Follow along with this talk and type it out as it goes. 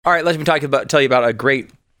All right, let me tell you about a great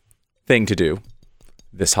thing to do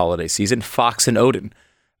this holiday season, Fox and Odin.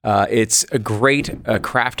 It's a great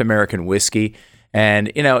craft American whiskey.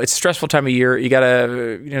 And, it's a stressful time of year. You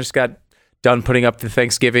just got done putting up the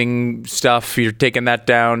Thanksgiving stuff. You're taking that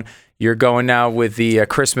down. You're going now with the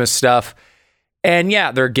Christmas stuff. And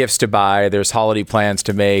yeah, there are gifts to buy. There's holiday plans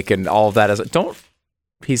to make and all of that.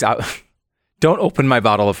 Don't open my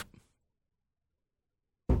bottle of.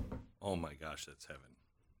 Oh my gosh, that's heaven.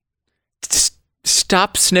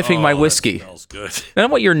 Stop sniffing my whiskey. That smells good. I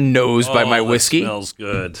don't want your nose by my whiskey. That smells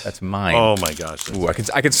good. That's mine. Oh my gosh. Ooh, I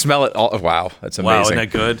can smell it all. Wow, that's amazing. Wow, isn't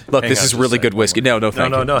that good? Look, this is really good whiskey. No,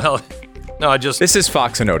 thank you. No, This is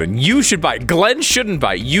Fox and Odin. You should buy it. Glenn shouldn't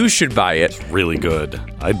buy it. You should buy it. It's really good.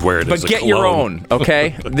 I'd wear it as a But get your own,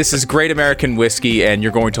 okay? This is great American whiskey, and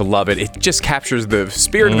you're going to love it. It just captures the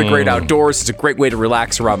spirit of the great outdoors. It's a great way to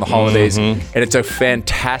relax around the holidays, and it's a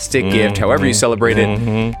fantastic gift. However you celebrate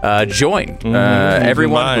it, join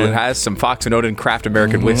everyone who has some Fox and Odin craft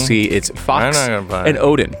American whiskey. It's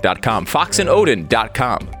foxandodin.com.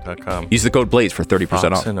 Foxandodin.com. Use the code BLAZE for 30% off.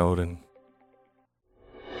 Fox and Odin.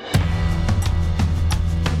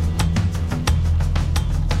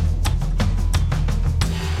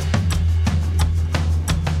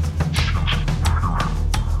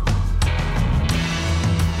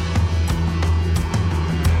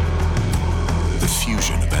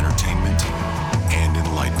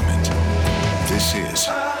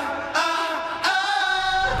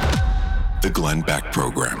 The Glenn Beck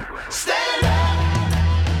Program.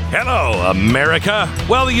 Hello, America.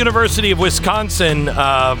 Well, the University of Wisconsin,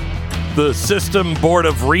 the System Board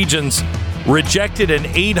of Regents, rejected an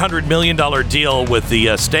 $800 million deal with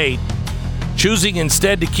the state, choosing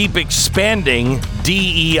instead to keep expanding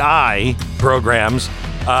DEI programs.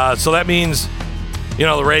 So that means,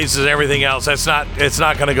 the raises and everything else. It's not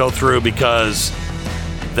going to go through because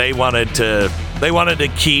they wanted to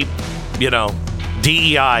keep,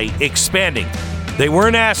 DEI expanding. They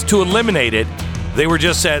weren't asked to eliminate it. They were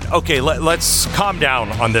just said, okay, let's calm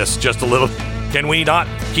down on this just a little. Can we not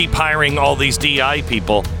keep hiring all these DEI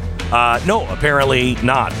people? No, apparently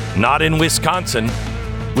not. Not in Wisconsin.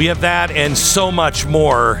 We have that and so much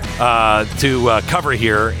more to cover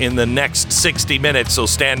here in the next 60 minutes, so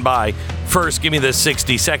stand by. First, give me the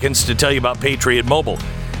 60 seconds to tell you about Patriot Mobile.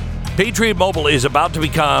 Patriot Mobile is about to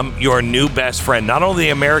become your new best friend. Not only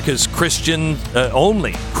America's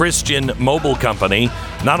only Christian mobile company,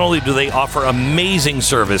 not only do they offer amazing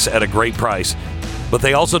service at a great price, but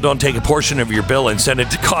they also don't take a portion of your bill and send it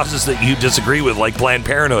to causes that you disagree with, like Planned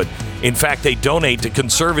Parenthood. In fact, they donate to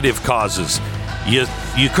conservative causes. You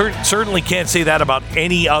certainly can't say that about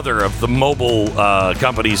any other of the mobile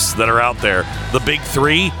companies that are out there. The big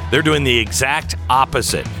three, they're doing the exact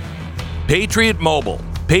opposite. Patriot Mobile,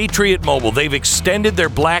 they've extended their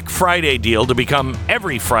Black Friday deal to become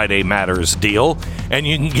Every Friday Matters deal, and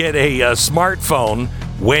you can get a smartphone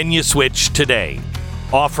when you switch today.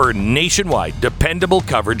 Offer nationwide, dependable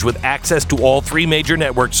coverage with access to all three major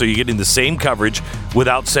networks, so you're getting the same coverage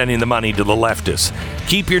without sending the money to the leftists.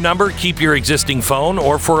 Keep your number, keep your existing phone,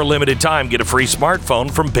 or for a limited time, get a free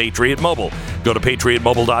smartphone from Patriot Mobile. Go to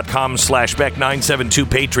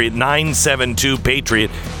patriotmobile.com/Beck972Patriot,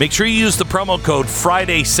 972Patriot. Make sure you use the promo code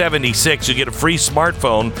Friday76. You get a free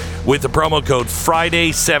smartphone with the promo code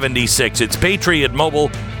Friday76. It's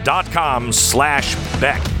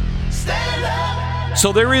patriotmobile.com/Beck.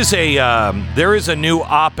 So there is a new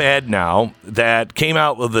op-ed now that came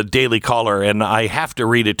out with the Daily Caller, and I have to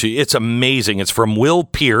read it to you. It's amazing. It's from Will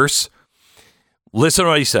Pierce. Listen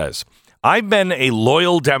to what he says. I've been a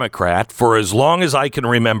loyal Democrat for as long as I can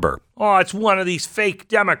remember. Oh, it's one of these fake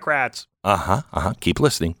Democrats. Keep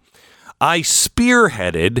listening. I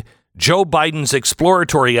spearheaded Joe Biden's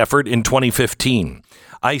exploratory effort in 2015.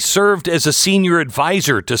 I served as a senior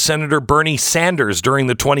advisor to Senator Bernie Sanders during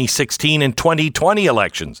the 2016 and 2020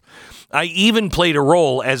 elections. I even played a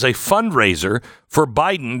role as a fundraiser for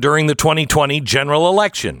Biden during the 2020 general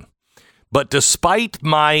election. But despite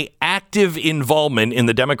my active involvement in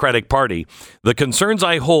the Democratic Party, the concerns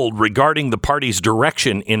I hold regarding the party's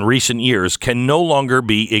direction in recent years can no longer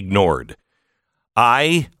be ignored.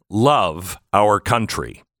 I love our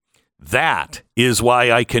country. That is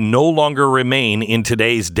why I can no longer remain in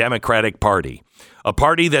today's Democratic Party, a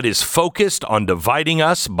party that is focused on dividing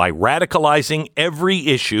us by radicalizing every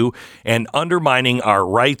issue and undermining our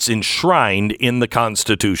rights enshrined in the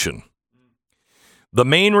Constitution. The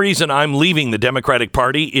main reason I'm leaving the Democratic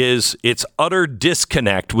Party is its utter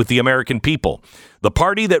disconnect with the American people. The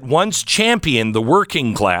party that once championed the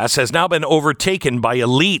working class has now been overtaken by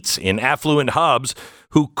elites in affluent hubs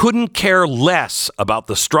who couldn't care less about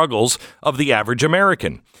the struggles of the average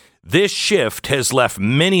American. This shift has left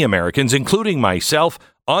many Americans, including myself,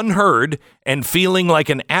 unheard and feeling like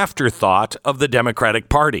an afterthought of the Democratic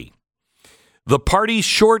Party. The party's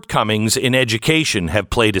shortcomings in education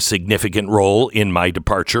have played a significant role in my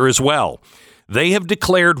departure as well. They have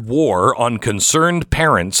declared war on concerned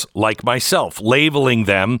parents like myself, labeling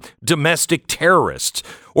them domestic terrorists,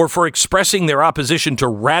 or for expressing their opposition to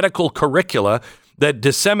radical curricula that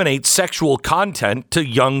disseminate sexual content to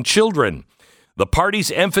young children. The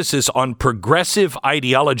party's emphasis on progressive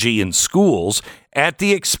ideology in schools at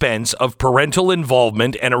the expense of parental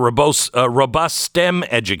involvement and a robust STEM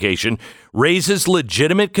education raises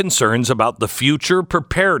legitimate concerns about the future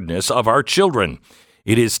preparedness of our children.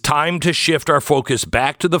 It is time to shift our focus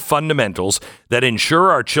back to the fundamentals that ensure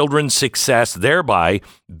our children's success, thereby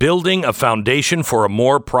building a foundation for a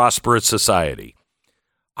more prosperous society.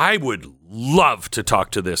 I would love to talk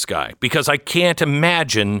to this guy because I can't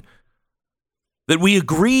imagine that we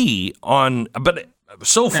agree on, but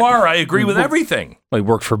so far I agree with everything. Well, he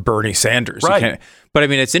worked for Bernie Sanders. Right. But I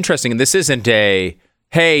mean, it's interesting. This isn't a,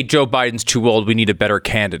 hey, Joe Biden's too old, we need a better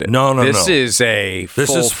candidate. No. This is a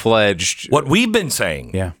full-fledged. What we've been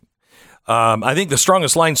saying. Yeah. I think the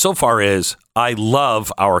strongest line so far is, I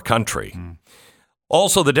love our country.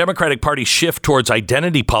 Also, the Democratic Party's shift towards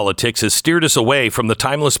identity politics has steered us away from the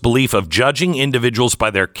timeless belief of judging individuals by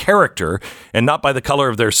their character and not by the color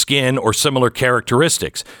of their skin or similar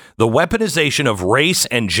characteristics. The weaponization of race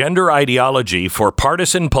and gender ideology for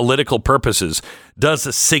partisan political purposes does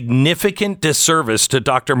a significant disservice to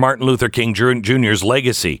Dr. Martin Luther King Jr.'s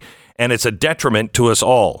legacy, and it's a detriment to us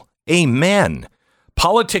all. Amen.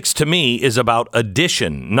 Politics to me is about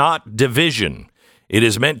addition, not division. It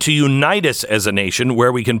is meant to unite us as a nation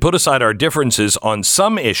where we can put aside our differences on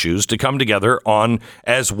some issues to come together on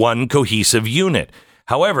as one cohesive unit.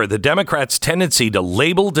 However, the Democrats' tendency to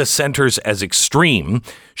label dissenters as extreme,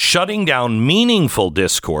 shutting down meaningful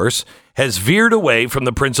discourse, has veered away from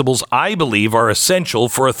the principles I believe are essential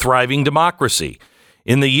for a thriving democracy.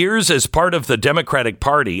 In the years as part of the Democratic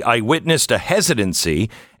Party, I witnessed a hesitancy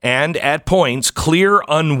and, at points, clear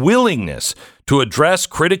unwillingness to address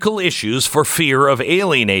critical issues for fear of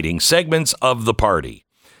alienating segments of the party.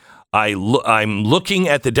 I'm looking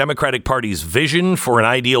at the Democratic Party's vision for an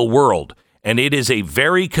ideal world, and it is a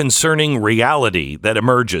very concerning reality that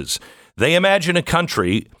emerges. They imagine a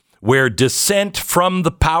country where dissent from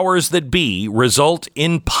the powers that be result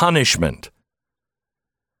in punishment.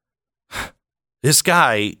 This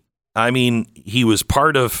guy, I mean, he was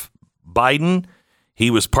part of Biden, he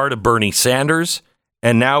was part of Bernie Sanders,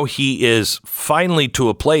 and now he is finally to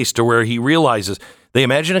a place to where he realizes they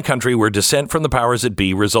imagine a country where dissent from the powers that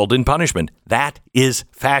be result in punishment. That is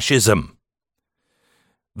fascism.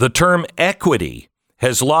 The term equity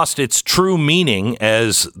has lost its true meaning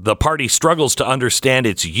as the party struggles to understand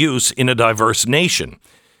its use in a diverse nation.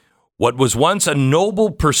 What was once a noble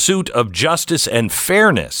pursuit of justice and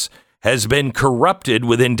fairness has been corrupted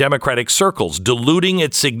within Democratic circles, diluting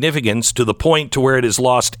its significance to the point to where it has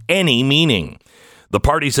lost any meaning. The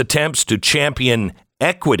party's attempts to champion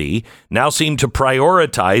equity now seem to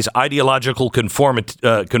prioritize ideological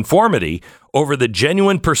conformity over the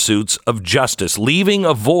genuine pursuits of justice, leaving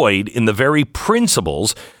a void in the very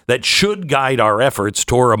principles that should guide our efforts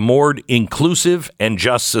toward a more inclusive and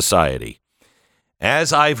just society.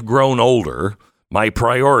 As I've grown older, my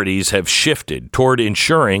priorities have shifted toward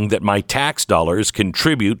ensuring that my tax dollars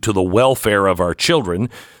contribute to the welfare of our children,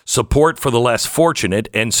 support for the less fortunate,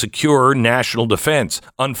 and secure national defense.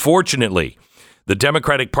 Unfortunately, the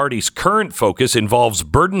Democratic Party's current focus involves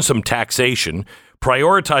burdensome taxation,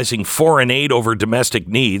 prioritizing foreign aid over domestic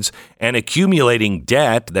needs, and accumulating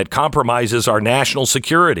debt that compromises our national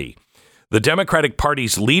security. The Democratic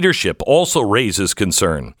Party's leadership also raises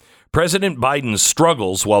concern. President Biden's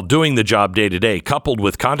struggles while doing the job day to day, coupled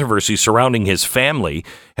with controversy surrounding his family,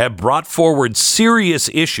 have brought forward serious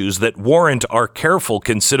issues that warrant our careful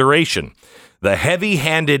consideration. The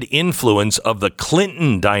heavy-handed influence of the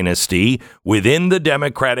Clinton dynasty within the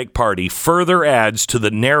Democratic Party further adds to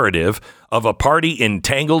the narrative of a party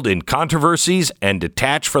entangled in controversies and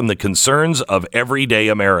detached from the concerns of everyday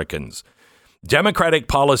Americans. Democratic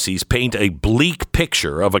policies paint a bleak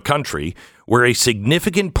picture of a country where a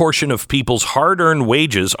significant portion of people's hard-earned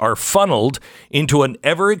wages are funneled into an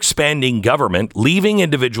ever-expanding government, leaving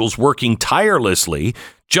individuals working tirelessly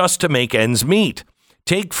just to make ends meet.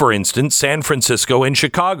 Take, for instance, San Francisco and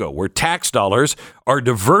Chicago, where tax dollars are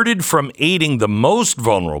diverted from aiding the most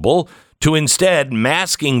vulnerable to instead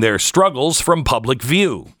masking their struggles from public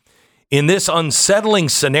view. In this unsettling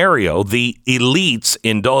scenario, the elites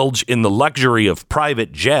indulge in the luxury of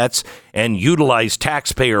private jets and utilize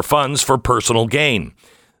taxpayer funds for personal gain.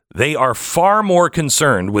 They are far more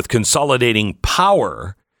concerned with consolidating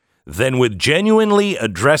power than with genuinely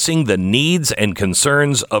addressing the needs and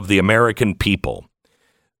concerns of the American people.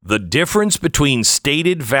 The difference between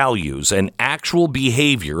stated values and actual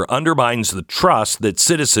behavior undermines the trust that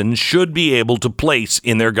citizens should be able to place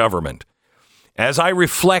in their government. As I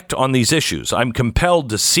reflect on these issues, I'm compelled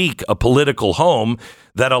to seek a political home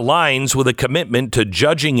that aligns with a commitment to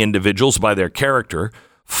judging individuals by their character,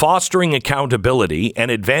 fostering accountability, and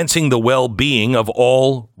advancing the well-being of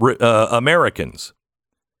all Americans.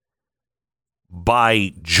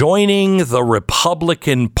 By joining the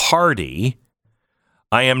Republican Party,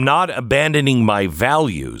 I am not abandoning my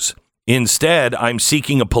values. Instead, I'm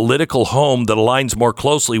seeking a political home that aligns more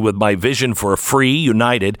closely with my vision for a free,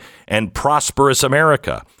 united, and prosperous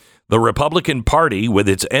America. The Republican Party, with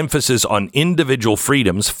its emphasis on individual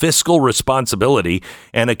freedoms, fiscal responsibility,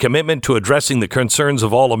 and a commitment to addressing the concerns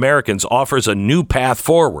of all Americans, offers a new path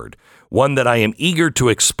forward, one that I am eager to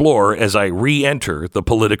explore as I re-enter the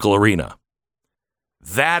political arena.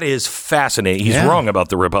 That is fascinating. He's wrong about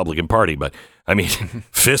the Republican Party, but I mean,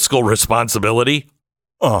 fiscal responsibility?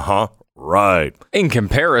 Right. In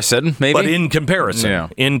comparison, maybe. But in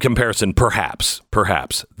comparison, perhaps.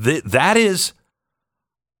 That is,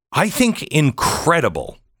 I think,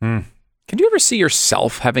 incredible. Can you ever see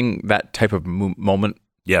yourself having that type of moment?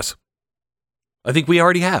 Yes. I think we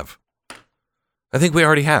already have.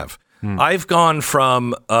 I've gone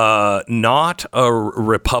from not a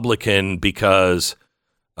Republican because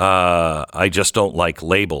I just don't like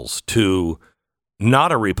labels to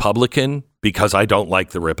not a Republican because I don't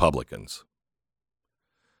like the Republicans.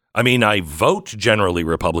 I mean, I vote generally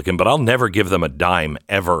Republican, but I'll never give them a dime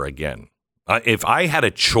ever again. If I had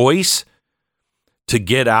a choice to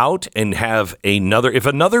get out and have if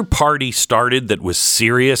another party started that was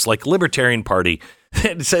serious, like Libertarian Party,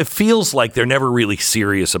 it feels like they're never really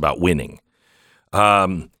serious about winning.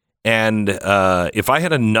 And if I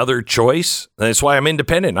had another choice, that's why I'm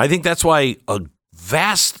independent. I think that's why a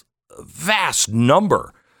vast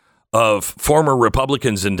number of former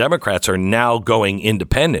Republicans and Democrats are now going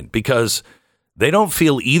independent because they don't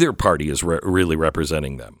feel either party is really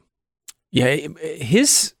representing them. Yeah,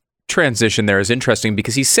 his transition there is interesting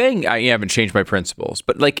because he's saying, I haven't changed my principles.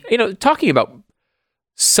 But talking about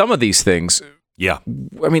some of these things. Yeah.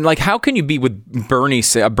 I mean, how can you be with Bernie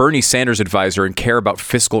Sanders advisor and care about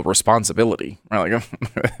fiscal responsibility? I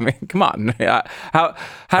mean, come on. How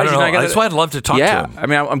did you not get That's why I'd love to talk to him. I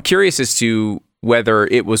mean, I'm curious as to whether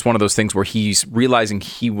it was one of those things where he's realizing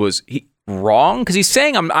he was wrong because he's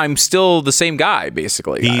saying I'm still the same guy,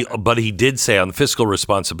 basically. But he did say on fiscal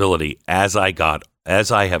responsibility as I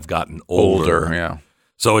have gotten older. Yeah.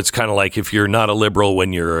 So it's kind of like if you're not a liberal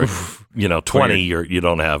when you're 20, you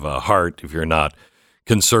don't have a heart. If you're not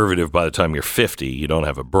conservative by the time you're 50, you don't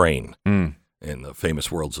have a brain. In the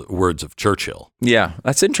famous words of Churchill. Yeah,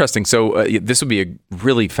 that's interesting. So this would be a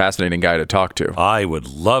really fascinating guy to talk to. I would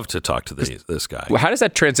love to talk to this guy. How does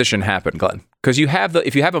that transition happen, Glenn? Because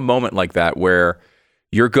if you have a moment like that where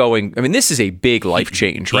you're going, I mean, this is a big life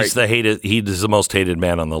change, right? He's the most hated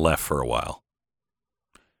man on the left for a while.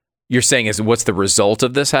 You're saying what's the result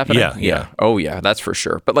of this happening? Yeah. Oh, yeah, that's for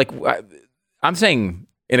sure. But I'm saying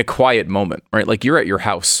in a quiet moment, right? Like you're at your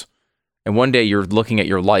house and one day you're looking at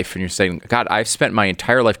your life and you're saying, God, I've spent my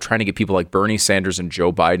entire life trying to get people like Bernie Sanders and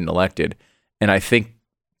Joe Biden elected. And I think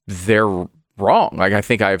they're wrong. Like, I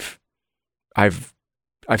think I've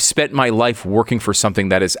spent my life working for something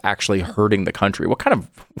that is actually hurting the country. What kind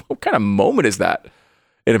of moment is that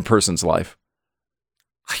in a person's life?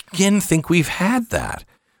 I again think we've had that.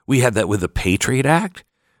 We had that with the Patriot Act.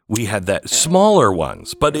 We had that smaller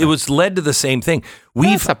ones, but it was led to the same thing.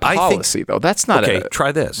 That's a policy, though. That's not okay.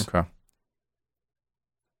 Try this. Okay.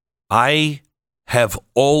 I have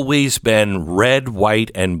always been red,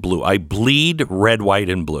 white, and blue. I bleed red, white,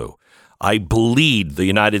 and blue. I bleed the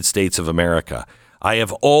United States of America. I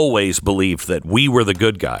have always believed that we were the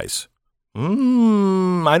good guys.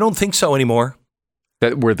 I don't think so anymore.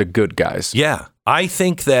 That we're the good guys. Yeah. I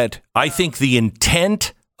think the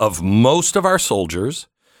intent of most of our soldiers,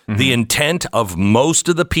 the intent of most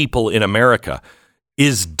of the people in America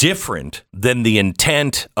is different than the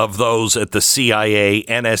intent of those at the CIA,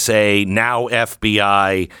 NSA, now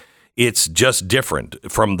FBI. It's just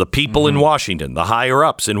different from the people in Washington, the higher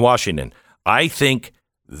ups in Washington. I think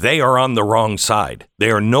they are on the wrong side. They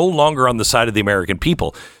are no longer on the side of the American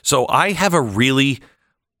people. So I have a really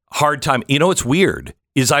hard time. You know, what's weird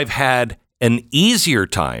is I've had an easier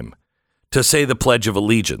time to say the Pledge of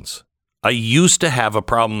Allegiance. I used to have a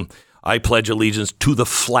problem. I pledge allegiance to the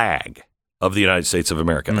flag of the United States of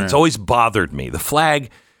America. It's always bothered me. The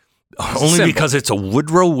flag, only because it's a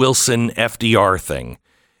Woodrow Wilson FDR thing.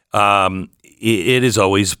 It is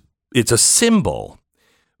always, it's a symbol.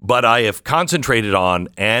 But I have concentrated on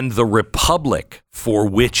and the republic for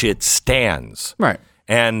which it stands. Right.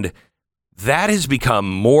 And that has become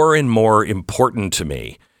more and more important to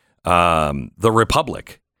me. The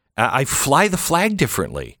republic. I fly the flag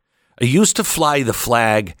differently. I used to fly the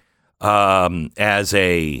flag as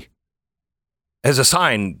a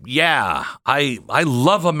sign. Yeah, I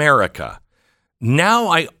love America. Now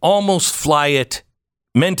I almost fly it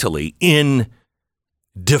mentally in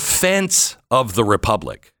defense of the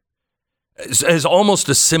republic, as almost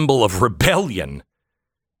a symbol of rebellion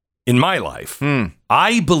in my life.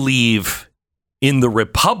 I believe in the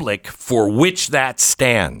republic for which that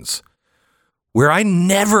stands, where I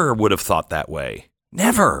never would have thought that way.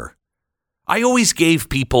 Never. I always gave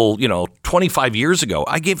people, 25 years ago,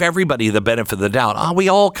 I gave everybody the benefit of the doubt. We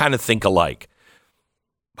all kind of think alike.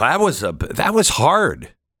 That was hard.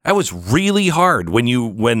 That was really hard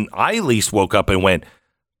when I at least woke up and went,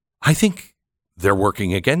 I think they're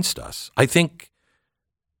working against us. I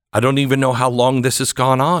don't even know how long this has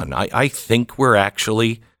gone on. I think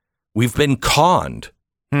we've been conned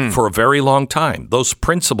for a very long time. Those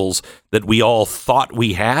principles that we all thought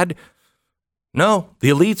we had, no, the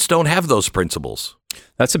elites don't have those principles.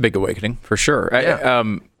 That's a big awakening for sure. Yeah.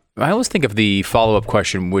 I always think of the follow-up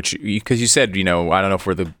question, because you said, I don't know if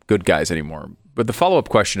we're the good guys anymore, but the follow-up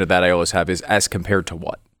question to that I always have is as compared to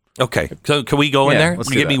what? Okay, so can we go in there? Let's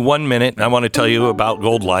Give me 1 minute, and I want to tell you about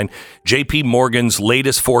Goldline. JP Morgan's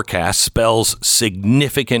latest forecast spells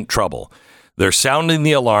significant trouble. They're sounding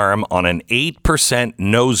the alarm on an 8%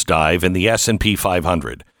 nosedive in the S&P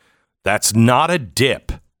 500. That's not a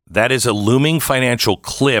dip. That is a looming financial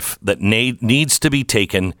cliff that needs to be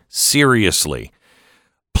taken seriously.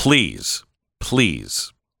 Please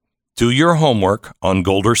do your homework on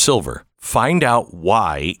gold or silver. Find out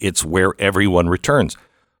why it's where everyone returns.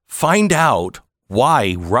 Find out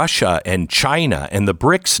why Russia and China and the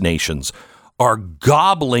BRICS nations are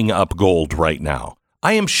gobbling up gold right now.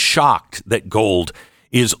 I am shocked that gold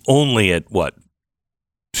is only at,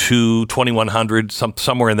 $2,100,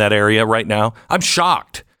 somewhere in that area right now. I'm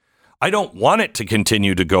shocked. I don't want it to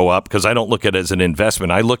continue to go up because I don't look at it as an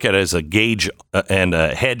investment. I look at it as a gauge and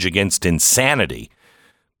a hedge against insanity.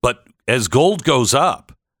 But as gold goes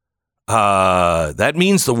up, that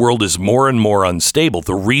means the world is more and more unstable.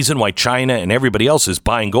 The reason why China and everybody else is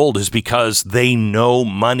buying gold is because they know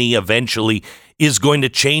money eventually is going to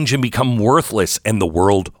change and become worthless, and the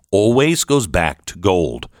world always goes back to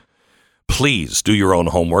gold. Please do your own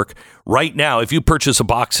homework. Right now, if you purchase a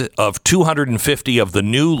box of 250 of the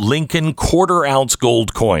new Lincoln quarter-ounce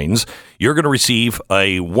gold coins, you're going to receive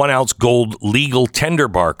a 1-ounce gold legal tender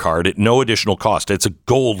bar card at no additional cost. It's a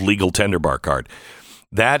gold legal tender bar card.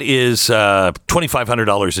 That is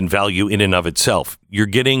 $2,500 in value in and of itself. You're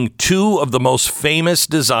getting two of the most famous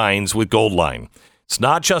designs with Goldline. It's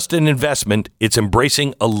not just an investment, it's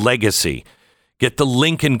embracing a legacy. Get the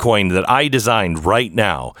Lincoln coin that I designed right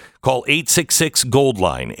now. Call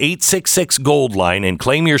 866-GOLDLINE, 866-GOLDLINE, and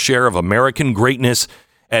claim your share of American greatness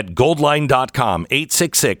at goldline.com,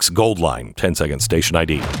 866-GOLDLINE. 10 seconds, station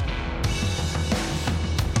ID.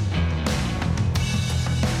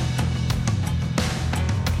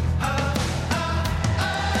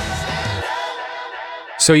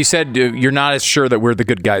 So you said you're not as sure that we're the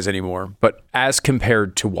good guys anymore, but as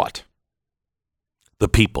compared to what? The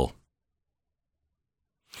people.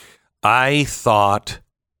 I thought,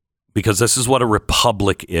 because this is what a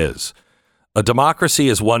republic is. A democracy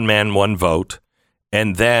is one man, one vote.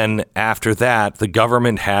 And then after that, the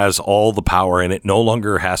government has all the power and it no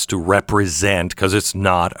longer has to represent, because it's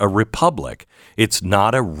not a republic. It's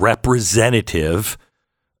not a representative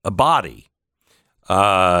body.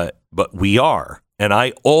 But we are. And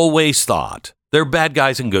I always thought they're bad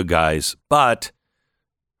guys and good guys, but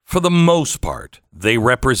for the most part, they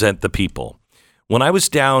represent the people. When I was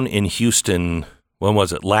down in Houston, when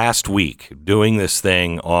was it? Last week, doing this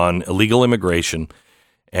thing on illegal immigration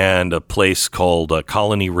and a place called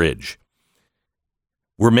Colony Ridge.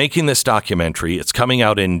 We're making this documentary. It's coming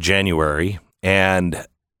out in January, and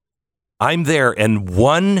I'm there, and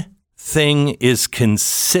one thing is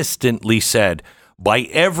consistently said by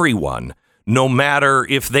everyone, no matter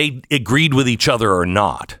if they agreed with each other or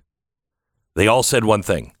not. They all said one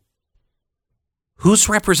thing. Who's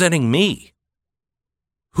representing me?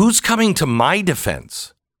 Who's coming to my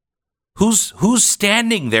defense? Who's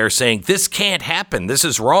standing there saying, this can't happen, this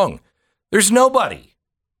is wrong? There's nobody.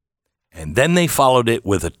 And then they followed it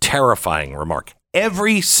with a terrifying remark.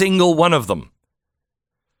 Every single one of them.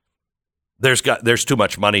 There's too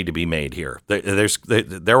much money to be made here.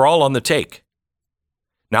 They're all on the take.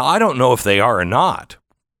 Now, I don't know if they are or not.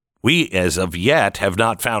 We, as of yet, have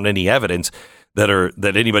not found any evidence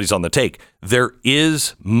that anybody's on the take. There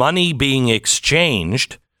is money being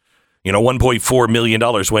exchanged. $1.4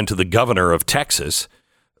 million went to the governor of Texas.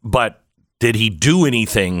 But did he do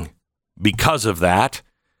anything because of that?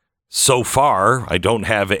 So far, I don't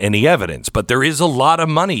have any evidence. But there is a lot of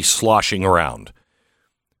money sloshing around.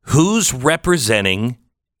 Who's representing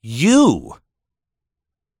you?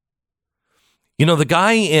 The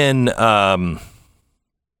guy in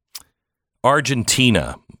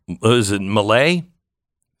Argentina, was it Malay?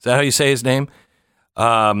 Is that how you say his name?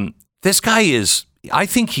 This guy I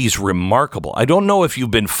think he's remarkable. I don't know if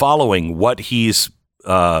you've been following what he's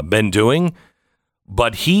been doing,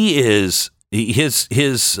 but his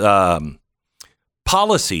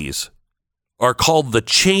policies are called the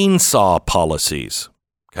chainsaw policies.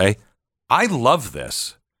 Okay. I love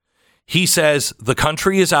this. He says the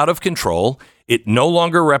country is out of control. It no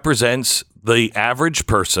longer represents the average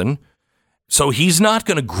person. So he's not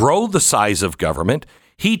going to grow the size of government.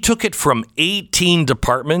 He took it from 18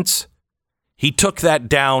 departments. He took that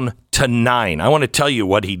down to 9. I want to tell you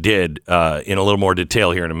what he did in a little more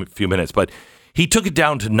detail here in a few minutes, but he took it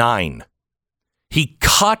down to 9. He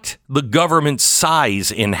cut the government size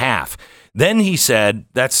in half. Then he said,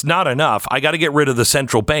 that's not enough. I got to get rid of the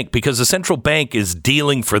central bank because the central bank is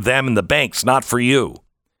dealing for them and the banks, not for you.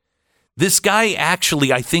 This guy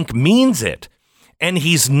actually, I think, means it. And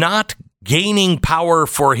he's not gaining power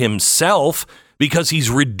for himself because he's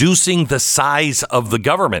reducing the size of the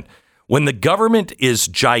government. When the government is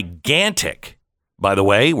gigantic, by the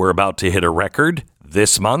way, we're about to hit a record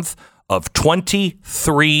this month of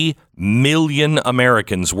 23 million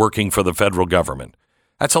Americans working for the federal government.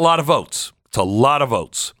 That's a lot of votes. It's a lot of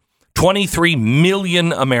votes. 23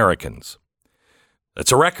 million Americans.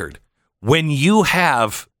 That's a record. When you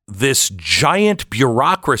have this giant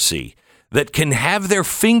bureaucracy that can have their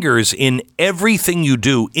fingers in everything you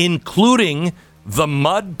do, including the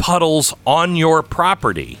mud puddles on your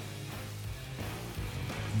property,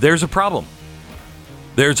 there's a problem.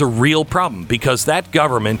 There's a real problem because that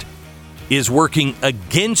government is working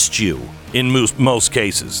against you in most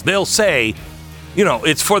cases. They'll say,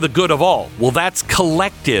 it's for the good of all. Well, that's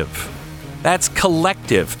collective. That's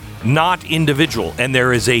collective, not individual. And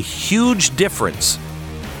there is a huge difference.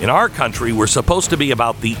 In our country, we're supposed to be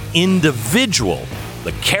about the individual,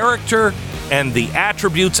 the character and the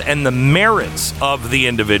attributes and the merits of the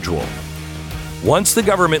individual. Once the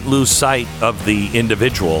government lose sight of the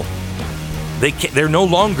individual, they're no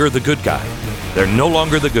longer the good guy. They're no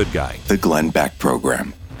longer the good guy. The Glenn Beck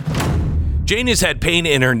Program. Jane has had pain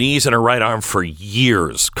in her knees and her right arm for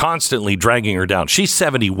years, constantly dragging her down. She's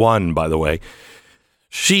 71, by the way.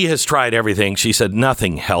 She has tried everything. She said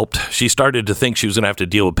nothing helped. She started to think she was going to have to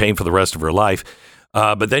deal with pain for the rest of her life.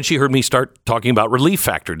 But then she heard me start talking about Relief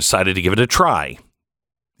Factor, decided to give it a try.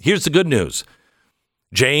 Here's the good news.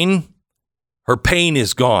 Jane, her pain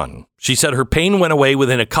is gone. She said her pain went away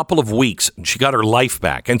within a couple of weeks and she got her life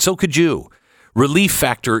back. And so could you. Relief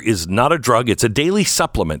Factor is not a drug. It's a daily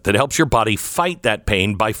supplement that helps your body fight that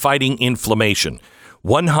pain by fighting inflammation.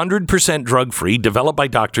 100% drug-free, developed by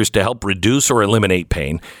doctors to help reduce or eliminate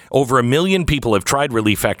pain. Over 1 million people have tried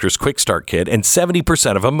Relief Factor's Quick Start Kit, and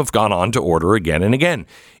 70% of them have gone on to order again and again.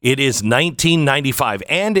 It is $19.95,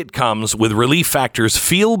 and it comes with Relief Factor's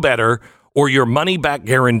Feel Better or your money-back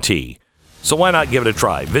guarantee. So why not give it a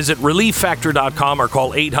try? Visit ReliefFactor.com or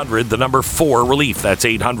call 800-4-RELIEF. That's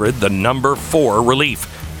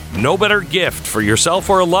 800-4-RELIEF. No better gift for yourself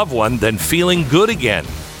or a loved one than feeling good again.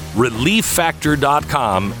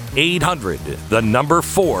 ReliefFactor.com,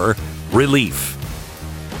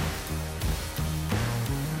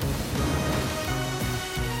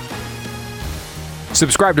 800-4-RELIEF.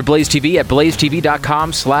 Subscribe to Blaze TV at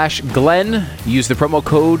blazetv.com/Glenn. Use the promo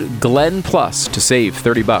code GLENN+ to save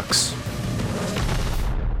 $30.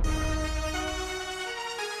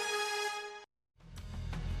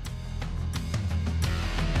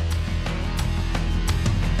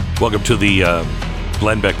 Welcome to the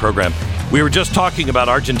Glenn Beck program. We were just talking about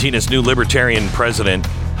Argentina's new libertarian president.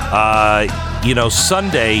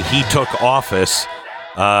 Sunday he took office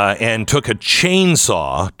and took a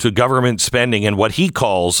chainsaw to government spending and what he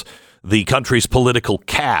calls the country's political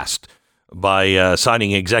caste. by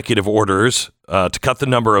signing executive orders to cut the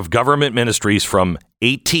number of government ministries from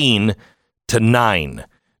 18 to 9.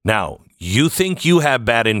 Now, you think you have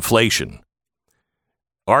bad inflation.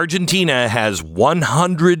 Argentina has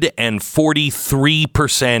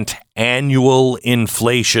 143% annual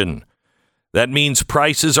inflation. That means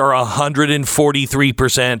prices are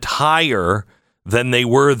 143% higher than they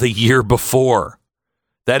were the year before.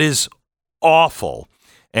 That is awful.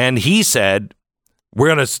 And he said,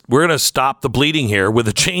 we're gonna stop the bleeding here with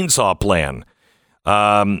a chainsaw plan.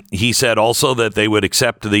 He said also that they would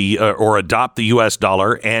accept or adopt the U.S.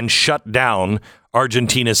 dollar and shut down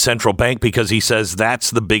Argentina's central bank because he says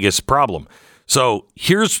that's the biggest problem. So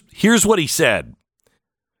here's what he said.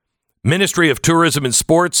 Ministry of Tourism and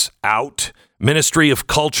Sports, out. Ministry of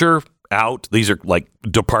Culture, out. These are like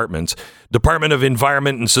departments. Department of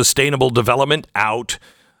Environment and Sustainable Development, out.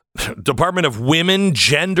 Department of Women,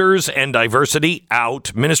 Genders, and Diversity,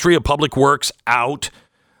 out. Ministry of Public Works, out.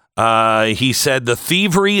 He said the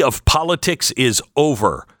thievery of politics is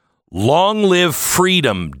over. Long live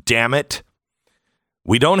freedom, damn it.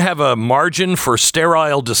 We don't have a margin for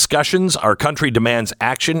sterile discussions. Our country demands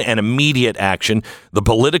action and immediate action. The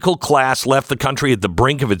political class left the country at the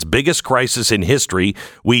brink of its biggest crisis in history.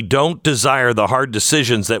 We don't desire the hard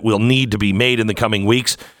decisions that will need to be made in the coming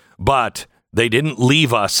weeks, but they didn't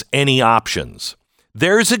leave us any options.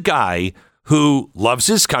 There's a guy who loves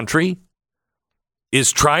his country,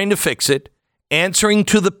 is trying to fix it, answering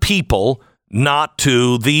to the people, not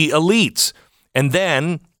to the elites. And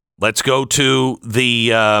then let's go to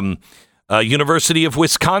the University of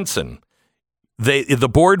Wisconsin. The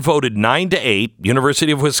board voted 9-8,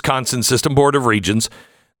 University of Wisconsin System Board of Regents,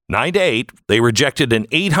 9-8. They rejected an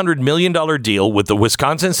 $800 million deal with the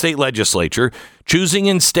Wisconsin State Legislature, choosing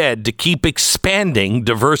instead to keep expanding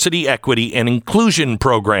diversity, equity, and inclusion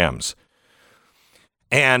programs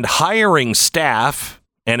and hiring staff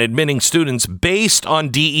and admitting students based on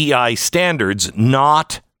DEI standards,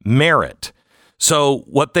 not merit. So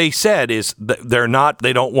what they said is they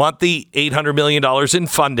don't want the $800 million in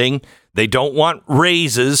funding. They don't want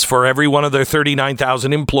raises for every one of their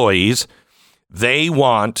 39,000 employees. They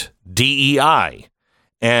want DEI.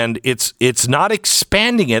 And it's not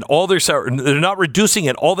expanding it. They're not reducing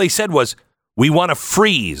it. All they said was, we want to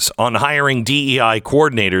freeze on hiring DEI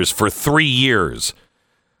coordinators for 3 years.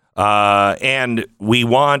 And we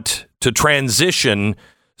want to transition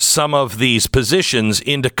some of these positions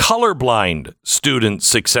into colorblind student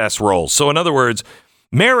success roles. So in other words,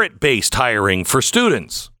 merit-based hiring for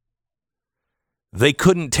students. They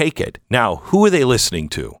couldn't take it. Now, who are they listening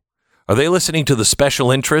to? Are they listening to the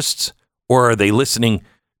special interests, or are they listening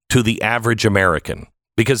to the average American?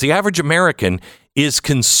 Because the average American is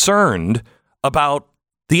concerned about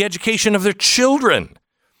the education of their children,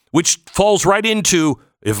 which falls right into,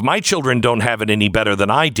 if my children don't have it any better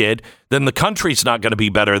than I did, then the country's not going to be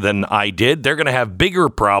better than I did. They're going to have bigger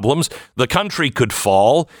problems. The country could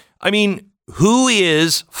fall. I mean, who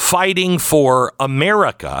is fighting for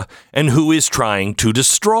America and who is trying to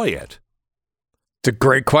destroy it? It's a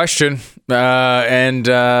great question. And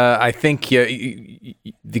I think the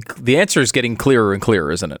answer is getting clearer and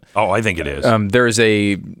clearer, isn't it? Oh, I think it is. There is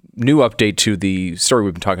a new update to the story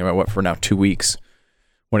we've been talking about, for now 2 weeks,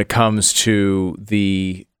 when it comes to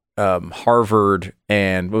the Harvard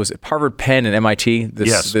and Harvard, Penn, and MIT.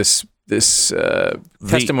 This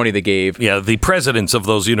testimony they gave. Yeah, the presidents of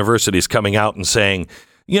those universities coming out and saying,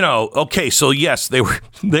 okay, so yes, they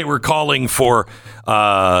were calling for,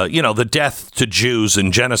 the death to Jews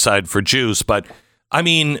and genocide for Jews, but I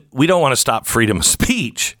mean, we don't want to stop freedom of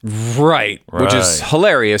speech. Right. Which is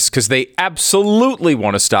hilarious because they absolutely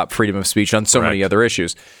want to stop freedom of speech on so many other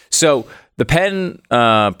issues. So the Penn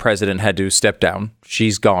president had to step down.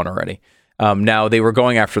 She's gone already. Now, they were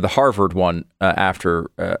going after the Harvard one after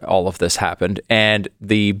all of this happened, and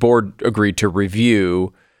the board agreed to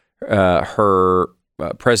review her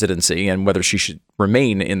presidency and whether she should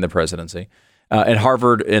remain in the presidency. And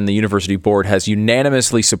Harvard and the university board has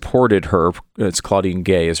unanimously supported her. It's Claudine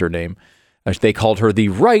Gay is her name. They called her the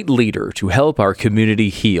right leader to help our community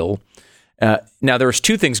heal. Now, there was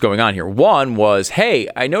two things going on here. One was, hey,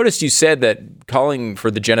 I noticed you said that calling for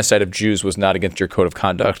the genocide of Jews was not against your code of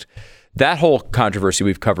conduct. That whole controversy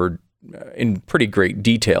we've covered in pretty great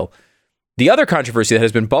detail. The other controversy that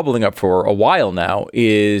has been bubbling up for a while now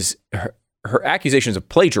is her accusations of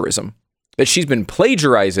plagiarism, that she's been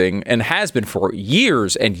plagiarizing and has been for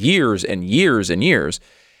years and years and years and years.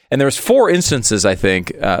 And there's 4 instances, I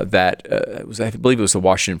think, I believe it was the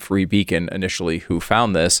Washington Free Beacon initially who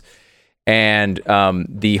found this. And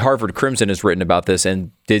the Harvard Crimson has written about this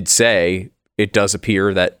and did say it does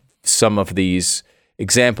appear that some of these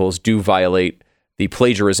examples do violate the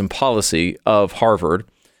plagiarism policy of Harvard.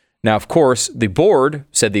 Now, of course, the board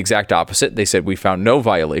said the exact opposite. They said we found no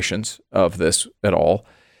violations of this at all.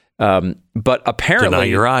 But apparently, deny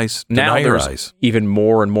your eyes. Now Deny your there's eyes. even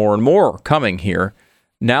more and more and more coming here.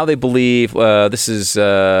 Now they believe this is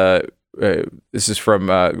from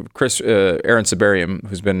Chris Aaron Sabarium,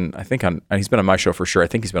 who's been, I think, he's been on my show for sure. I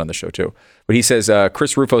think he's been on the show too. But he says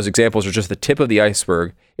Chris Rufo's examples are just the tip of the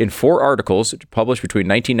iceberg. In 4 articles published between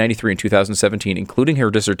 1993 and 2017, including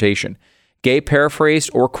her dissertation, Gay paraphrased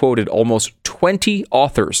or quoted almost 20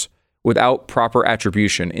 authors without proper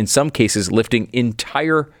attribution, in some cases lifting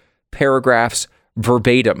entire paragraphs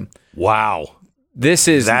verbatim. Wow.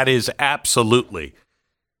 That is absolutely.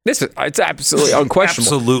 It's absolutely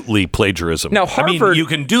unquestionable. Absolutely plagiarism. Now, Harvard, you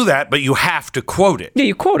can do that, but you have to quote it. Yeah,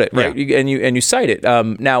 you quote it, right? Yeah. And you cite it.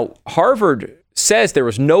 Now, Harvard says there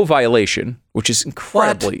was no violation, which is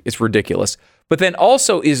incredibly, it's ridiculous, but then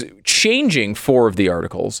also is changing 4 of the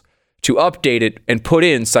articles to update it and put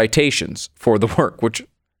in citations for the work, which,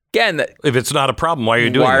 again, if it's not a problem, why are you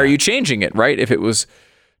doing Why that? are you changing it, right? If it was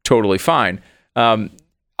totally fine.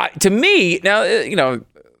 To me, now, I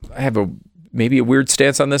have maybe a weird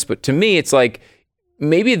stance on this, but to me, it's like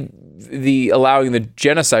maybe the allowing the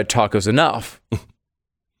genocide talk is enough.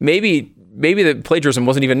 maybe the plagiarism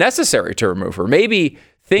wasn't even necessary to remove her. Maybe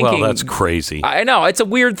thinking... Well, that's crazy. I know, it's a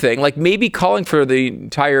weird thing. Like maybe calling for the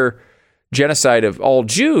entire genocide of all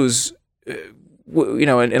Jews,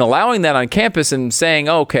 and allowing that on campus and saying,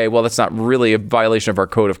 okay, well, that's not really a violation of our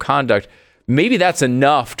code of conduct. Maybe that's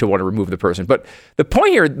enough to want to remove the person. But the point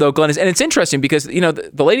here, though, Glenn, is, and it's interesting because,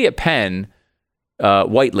 the lady at Penn,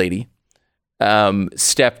 white lady,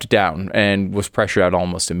 stepped down and was pressured out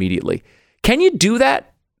almost immediately. Can you do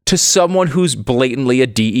that to someone who's blatantly a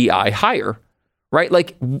DEI hire? Right?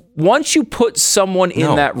 Like, once you put someone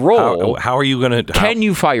in that role, how are you going to... Can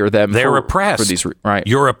you fire them? They're oppressed. For these, right?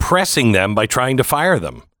 You're oppressing them by trying to fire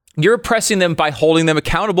them. You're oppressing them by holding them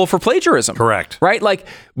accountable for plagiarism. Correct. Right? Like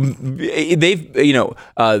they've,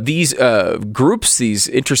 these groups, these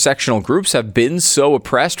intersectional groups have been so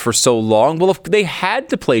oppressed for so long. Well, if they had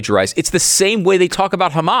to plagiarize, it's the same way they talk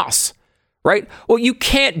about Hamas. Right? Well, you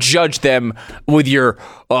can't judge them with your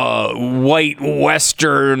white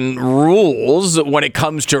Western rules when it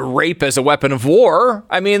comes to rape as a weapon of war.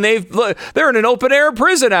 I mean, they're in an open air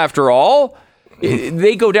prison after all.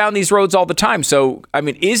 They go down these roads all the time. So, I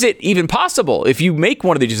mean, is it even possible if you make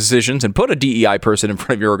one of these decisions and put a DEI person in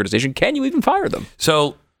front of your organization, can you even fire them?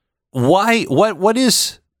 So what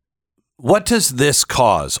does this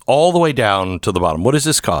cause all the way down to the bottom? What does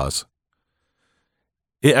this cause?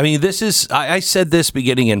 I mean, I said this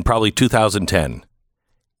beginning in probably 2010.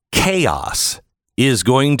 Chaos is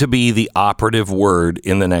going to be the operative word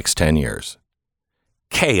in the next 10 years.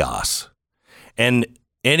 Chaos. And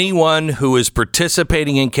anyone who is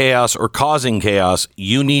participating in chaos or causing chaos,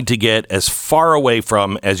 you need to get as far away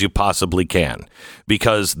from as you possibly can,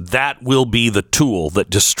 because that will be the tool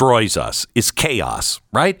that destroys us, is chaos,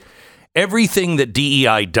 right? Everything that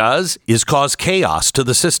DEI does is cause chaos to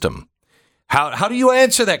the system. How do you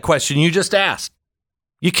answer that question you just asked?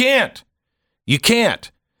 You can't. You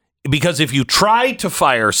can't. Because if you try to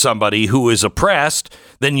fire somebody who is oppressed,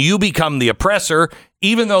 then you become the oppressor.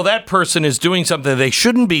 Even though that person is doing something they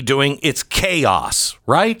shouldn't be doing, it's chaos,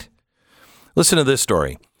 right? Listen to this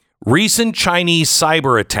story. Recent Chinese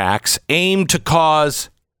cyber attacks aim to cause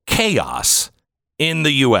chaos in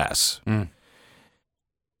the U.S.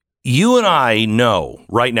 You and I know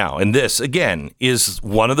right now, and this, again, is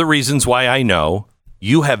one of the reasons why I know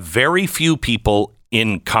you have very few people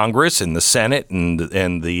in Congress, in the Senate, and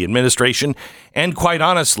the administration, and quite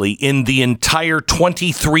honestly, in the entire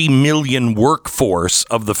 23 million workforce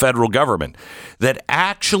of the federal government that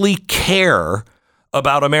actually care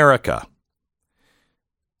about America.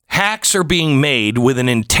 Hacks are being made with an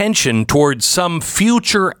intention towards some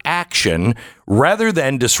future action rather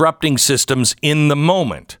than disrupting systems in the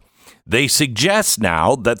moment. They suggest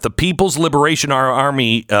now that the People's Liberation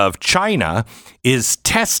Army of China is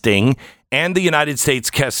testing and the United States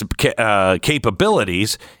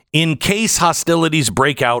capabilities in case hostilities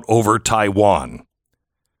break out over Taiwan.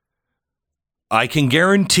 I can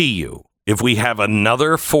guarantee you, if we have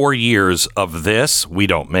another 4 years of this, we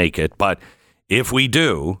don't make it, but if we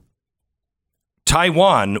do,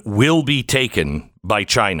 Taiwan will be taken by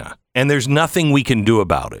China, and there's nothing we can do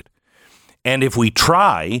about it. And if we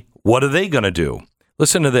try, what are they going to do?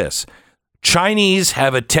 Listen to this. Chinese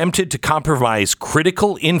have attempted to compromise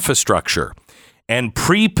critical infrastructure and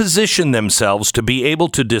pre-position themselves to be able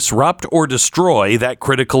to disrupt or destroy that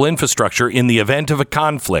critical infrastructure in the event of a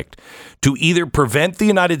conflict, to either prevent the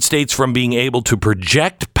United States from being able to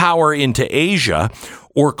project power into Asia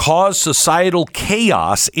or cause societal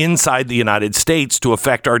chaos inside the United States to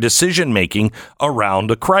affect our decision-making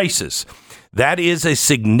around a crisis. That is a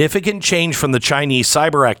significant change from the Chinese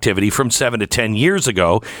cyber activity from 7 to 10 years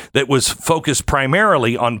ago that was focused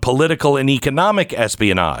primarily on political and economic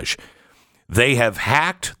espionage. They have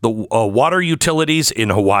hacked the water utilities in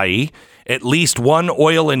Hawaii, at least one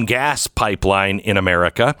oil and gas pipeline in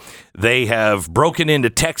America. They have broken into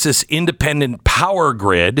Texas independent power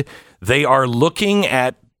grid. They are looking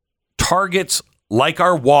at targets like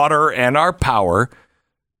our water and our power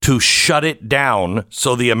to shut it down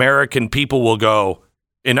so the American people will go,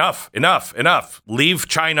 enough, enough, enough. Leave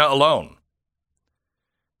China alone.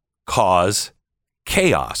 Cause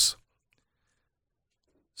chaos.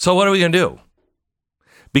 So what are we going to do?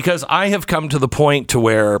 Because I have come to the point to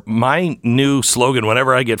where my new slogan,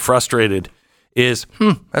 whenever I get frustrated, is,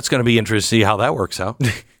 that's going to be interesting to see how that works out.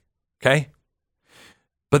 Okay?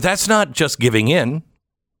 But that's not just giving in.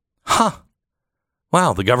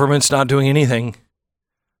 Wow, the government's not doing anything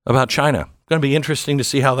about China. Going to be interesting to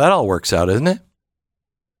see how that all works out, isn't it?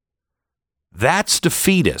 That's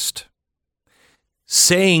defeatist.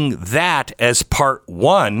 Saying that as part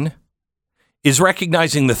one is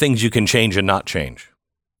recognizing the things you can change and not change.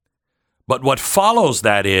 But what follows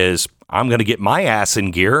that is, I'm going to get my ass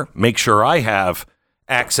in gear, make sure I have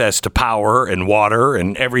access to power and water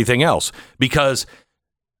and everything else. Because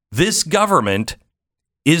this government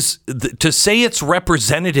is, to say it's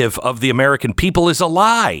representative of the American people is a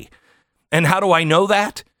lie. And how do I know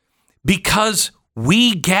that? Because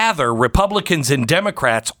we gather Republicans and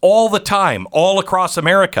Democrats all the time, all across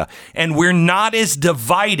America, and we're not as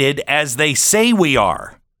divided as they say we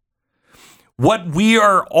are. What we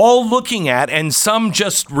are all looking at, and some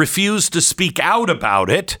just refuse to speak out about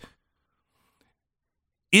it,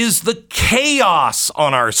 is the chaos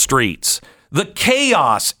on our streets. The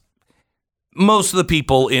chaos. Most of the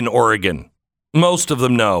people in Oregon, most of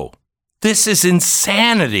them know this is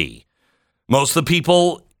insanity. Most of the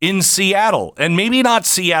people in Seattle, and maybe not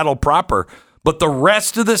Seattle proper, but the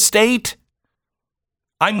rest of the state,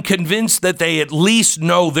 I'm convinced that they at least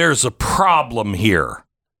know there's a problem here.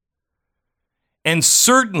 And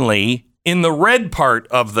certainly in the red part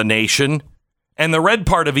of the nation and the red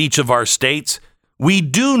part of each of our states, we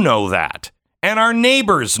do know that. And our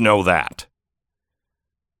neighbors know that.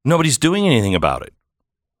 Nobody's doing anything about it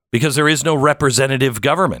because there is no representative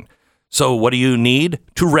government. So what do you need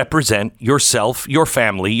to represent yourself, your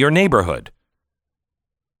family, your neighborhood?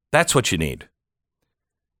 That's what you need.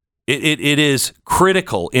 It is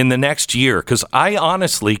critical in the next year because I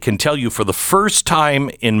honestly can tell you for the first time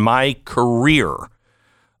in my career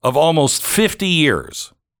of almost 50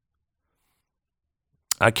 years,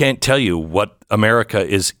 I can't tell you what America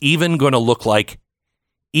is even going to look like.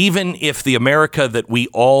 Even if the America that we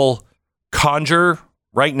all conjure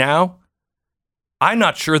right now, I'm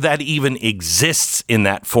not sure that even exists in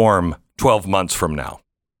that form 12 months from now.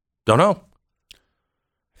 Don't know.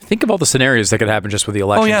 Think of all the scenarios that could happen just with the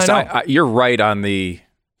election. Oh, yeah, I know. You're right on the.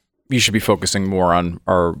 You should be focusing more on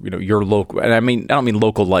your local. And I don't mean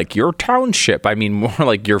local like your township. I mean more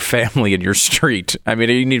like your family and your street. I mean,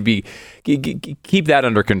 you need to keep that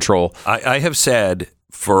under control. I have said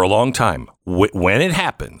for a long time, when it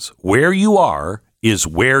happens, where you are is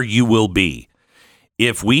where you will be.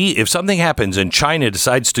 If something happens and China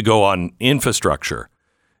decides to go on infrastructure,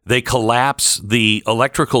 they collapse the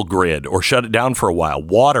electrical grid or shut it down for a while,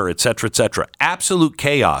 water, et cetera, absolute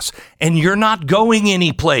chaos. And you're not going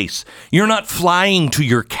anyplace. You're not flying to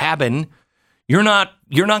your cabin. You're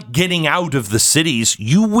not getting out of the cities.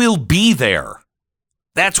 You will be there.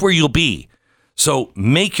 That's where you'll be. So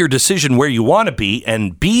make your decision where you want to be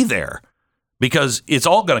and be there because it's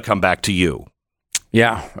all going to come back to you.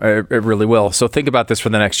 Yeah, it really will. So think about this for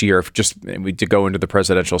the next year. To go into the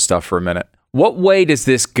presidential stuff for a minute. What way does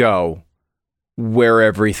this go where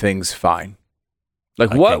everything's fine?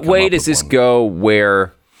 Like, what way does this go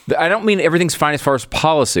where... I don't mean everything's fine as far as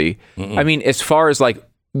policy. Mm-mm. I mean, as far as, like,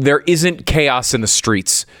 there isn't chaos in the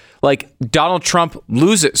streets. Like, Donald Trump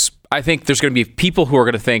loses. I think there's going to be people who are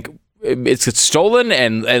going to think it's stolen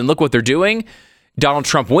and look what they're doing. Donald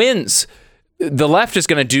Trump wins. The left is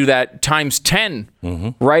going to do that times 10,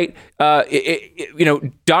 right?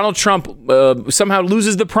 Donald Trump somehow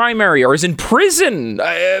loses the primary or is in prison.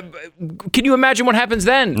 Can you imagine what happens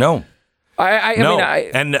then? No. I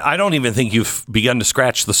and I don't even think you've begun to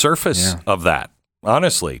scratch the surface of that.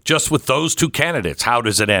 Honestly, just with those two candidates, how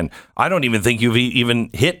does it end? I don't even think you've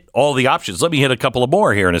even hit all the options. Let me hit a couple of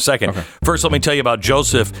more here in a second. Okay. First, let me tell you about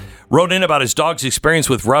Joseph. Wrote in about his dog's experience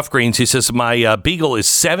with rough greens. He says, my beagle is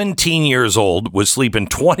 17 years old, was sleeping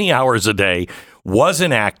 20 hours a day,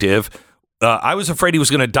 wasn't active. I was afraid he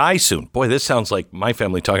was going to die soon. Boy, this sounds like my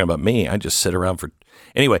family talking about me. I just sit around for...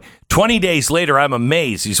 Anyway, 20 days later, I'm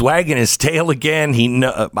amazed. He's wagging his tail again.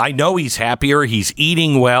 I know he's happier. He's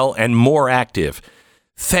eating well and more active.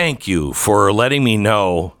 Thank you for letting me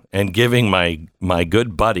know and giving my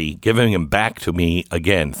good buddy, giving him back to me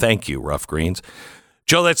again. Thank you, Rough Greens.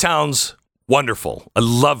 Joe, that sounds wonderful. I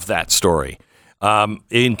love that story.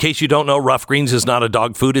 In case you don't know, Rough Greens is not a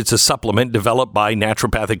dog food. It's a supplement developed by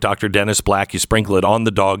naturopathic Dr. Dennis Black. You sprinkle it on the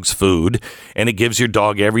dog's food, and it gives your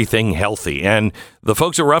dog everything healthy. And the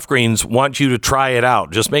folks at Rough Greens want you to try it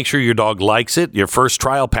out. Just make sure your dog likes it. Your first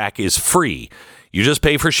trial pack is free. You just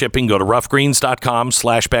pay for shipping. Go to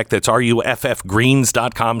roughgreens.com/Beck. That's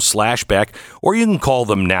RUFFgreens.com/Beck. Or you can call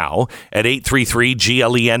them now at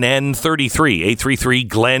 833-GLENN-33,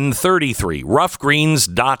 833-GLEN-33,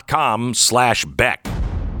 roughgreens.com/Beck.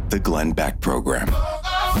 The Glenn Beck Program.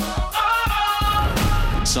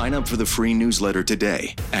 Sign up for the free newsletter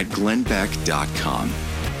today at glennbeck.com.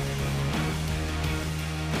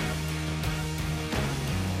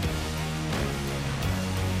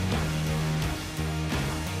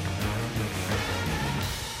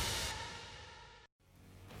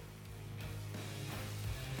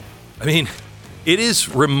 I mean, it is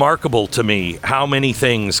remarkable to me how many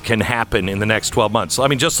things can happen in the next 12 months. I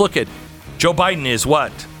mean, just look at Joe Biden is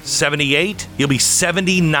what, 78? He'll be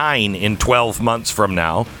 79 in 12 months from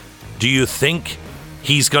now. Do you think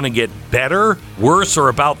he's going to get better, worse, or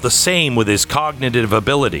about the same with his cognitive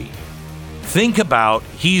ability? Think about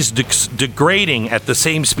he's degrading at the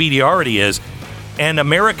same speed he already is, and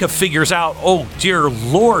America figures out, oh, dear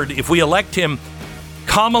Lord, if we elect him,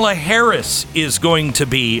 Kamala Harris is going to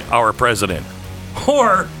be our president.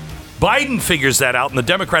 Or Biden figures that out in the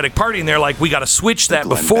Democratic Party, and they're like, we got to switch that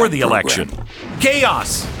before the election.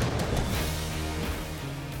 Chaos.